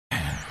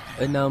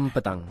6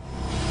 petang.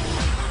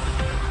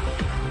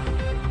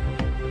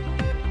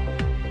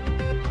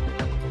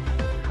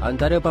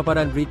 Antara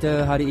paparan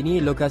berita hari ini,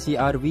 lokasi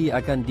RV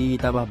akan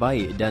ditambah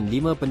baik dan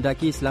 5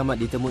 pendaki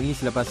selamat ditemui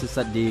selepas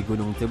sesat di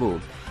Gunung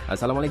Tebu.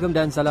 Assalamualaikum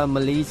dan salam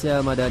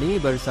Malaysia Madani,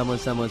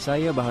 bersama-sama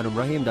saya Baharul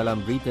Rahim dalam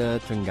Berita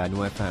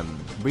Terengganu FM.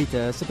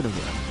 Berita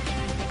sepenuhnya.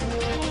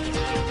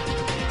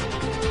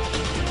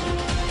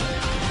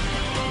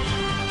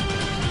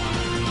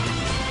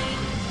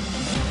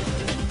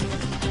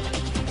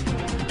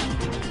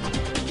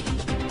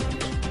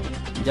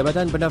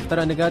 Jabatan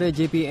Pendaftaran Negara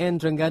JPN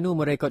Terengganu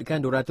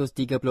merekodkan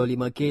 235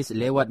 kes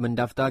lewat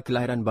mendaftar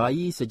kelahiran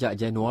bayi sejak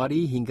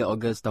Januari hingga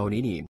Ogos tahun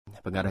ini.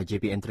 Pengarah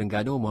JPN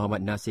Terengganu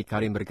Muhammad Nasir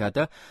Karim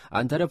berkata,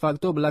 antara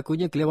faktor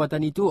berlakunya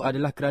kelewatan itu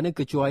adalah kerana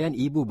kecuaian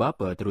ibu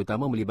bapa,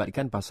 terutama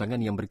melibatkan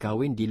pasangan yang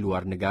berkahwin di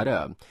luar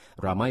negara.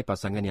 Ramai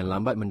pasangan yang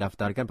lambat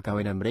mendaftarkan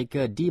perkahwinan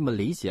mereka di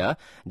Malaysia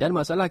dan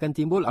masalah akan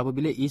timbul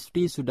apabila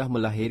isteri sudah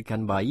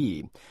melahirkan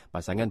bayi.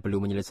 Pasangan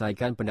perlu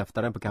menyelesaikan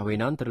pendaftaran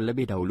perkahwinan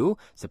terlebih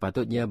dahulu,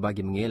 sepatutnya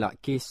bagi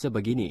mengelak kes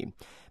sebegini.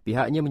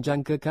 Pihaknya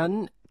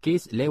menjangkakan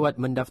kes lewat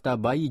mendaftar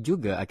bayi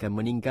juga akan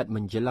meningkat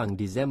menjelang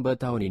Disember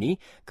tahun ini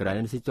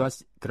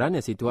kerana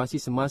situasi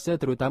semasa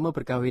terutama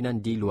perkahwinan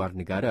di luar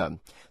negara.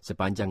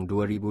 Sepanjang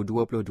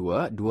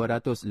 2022,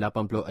 286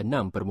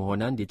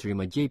 permohonan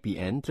diterima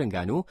JPN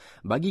Terengganu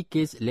bagi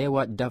kes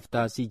lewat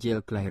daftar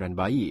sijil kelahiran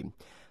bayi.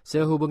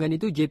 Sehubungan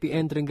itu,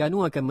 JPN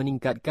Terengganu akan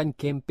meningkatkan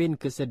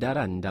kempen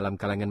kesedaran dalam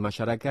kalangan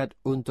masyarakat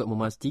untuk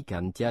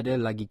memastikan tiada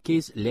lagi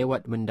kes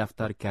lewat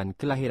mendaftarkan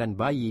kelahiran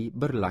bayi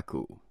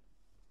berlaku.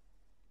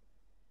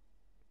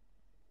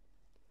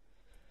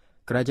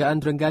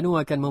 Kerajaan Terengganu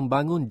akan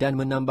membangun dan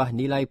menambah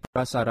nilai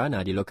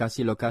prasarana di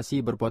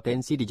lokasi-lokasi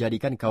berpotensi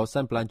dijadikan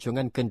kawasan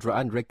pelancongan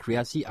kenderaan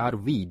rekreasi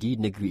RV di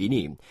negeri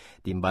ini.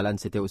 Timbalan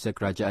Setiausaha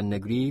Kerajaan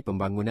Negeri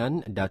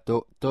Pembangunan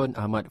Datuk Tun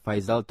Ahmad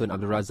Faizal Tun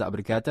Abdul Razak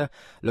berkata,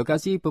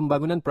 lokasi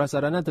pembangunan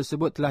prasarana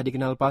tersebut telah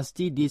dikenal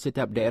pasti di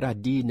setiap daerah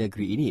di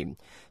negeri ini.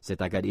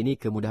 Setakat ini,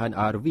 kemudahan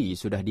RV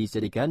sudah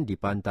disediakan di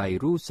Pantai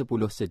Ru 10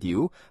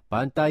 Setiu,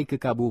 Pantai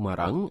Kekabu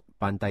Marang,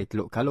 Pantai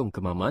Teluk Kalong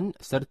Kemaman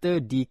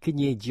serta di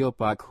Kenyir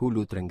Geopark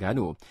Hulu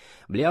Terengganu.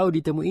 Beliau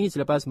ditemui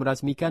selepas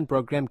merasmikan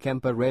program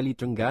Camper Rally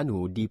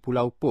Terengganu di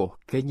Pulau Poh,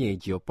 Kenyir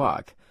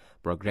Geopark.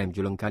 Program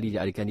julung kali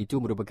diadakan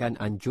itu merupakan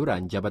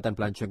anjuran Jabatan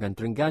Pelancongan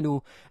Terengganu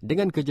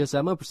dengan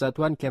kerjasama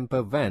Persatuan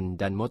Camper Van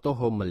dan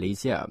Motorhome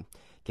Malaysia.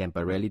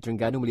 Camper Rally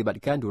Terengganu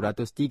melibatkan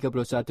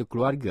 231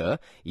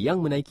 keluarga yang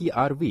menaiki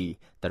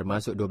RV,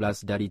 termasuk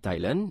 12 dari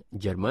Thailand,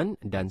 Jerman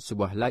dan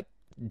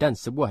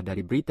sebuah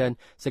dari Britain,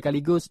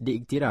 sekaligus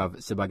diiktiraf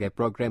sebagai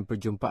program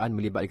perjumpaan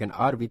melibatkan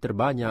RV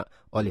terbanyak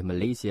oleh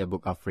Malaysia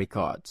Book of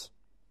Records.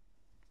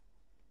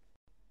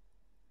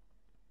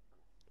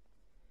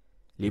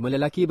 5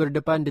 lelaki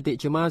berdepan detik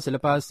cemas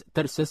selepas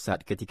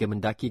tersesat ketika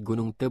mendaki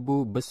Gunung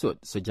Tebu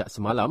Besut sejak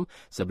semalam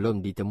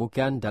sebelum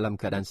ditemukan dalam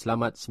keadaan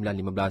selamat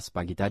 9.15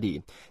 pagi tadi.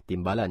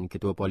 Timbalan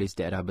Ketua Polis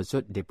Daerah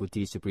Besut,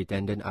 Deputi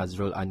Superintendent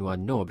Azrul Anwar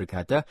Noor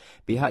berkata,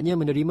 pihaknya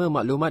menerima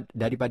maklumat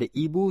daripada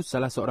ibu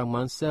salah seorang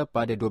mangsa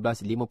pada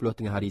 12.50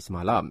 tengah hari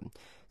semalam.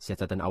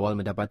 Siasatan awal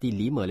mendapati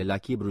 5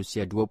 lelaki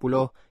berusia 20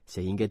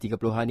 sehingga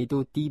 30-an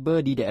itu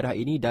tiba di daerah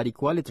ini dari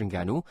Kuala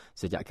Terengganu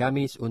sejak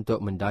Khamis untuk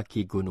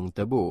mendaki Gunung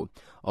Tebu.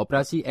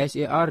 Operasi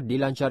SAR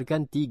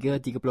dilancarkan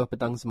 3.30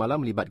 petang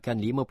semalam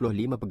melibatkan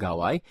 55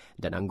 pegawai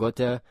dan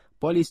anggota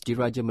Polis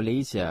Diraja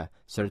Malaysia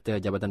serta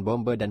Jabatan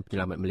Bomber dan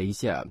Penyelamat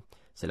Malaysia.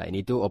 Selain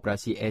itu,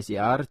 operasi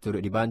SAR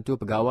turut dibantu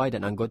pegawai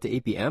dan anggota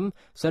APM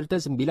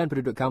serta 9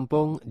 penduduk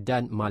kampung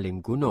dan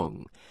malim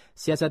gunung.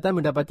 Siasatan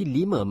mendapati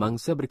 5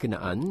 mangsa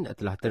berkenaan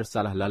telah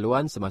tersalah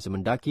laluan semasa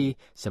mendaki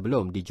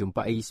sebelum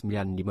dijumpai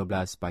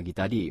 9.15 pagi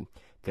tadi.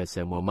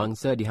 Kesemua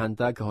mangsa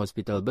dihantar ke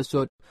Hospital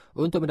Besut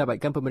untuk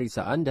mendapatkan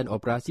pemeriksaan dan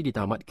operasi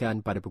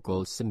ditamatkan pada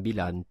pukul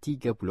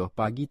 9.30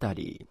 pagi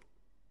tadi.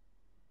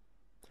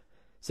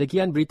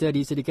 Sekian berita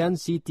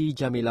disediakan Siti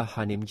Jamilah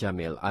Hanim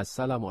Jamil.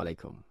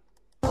 Assalamualaikum.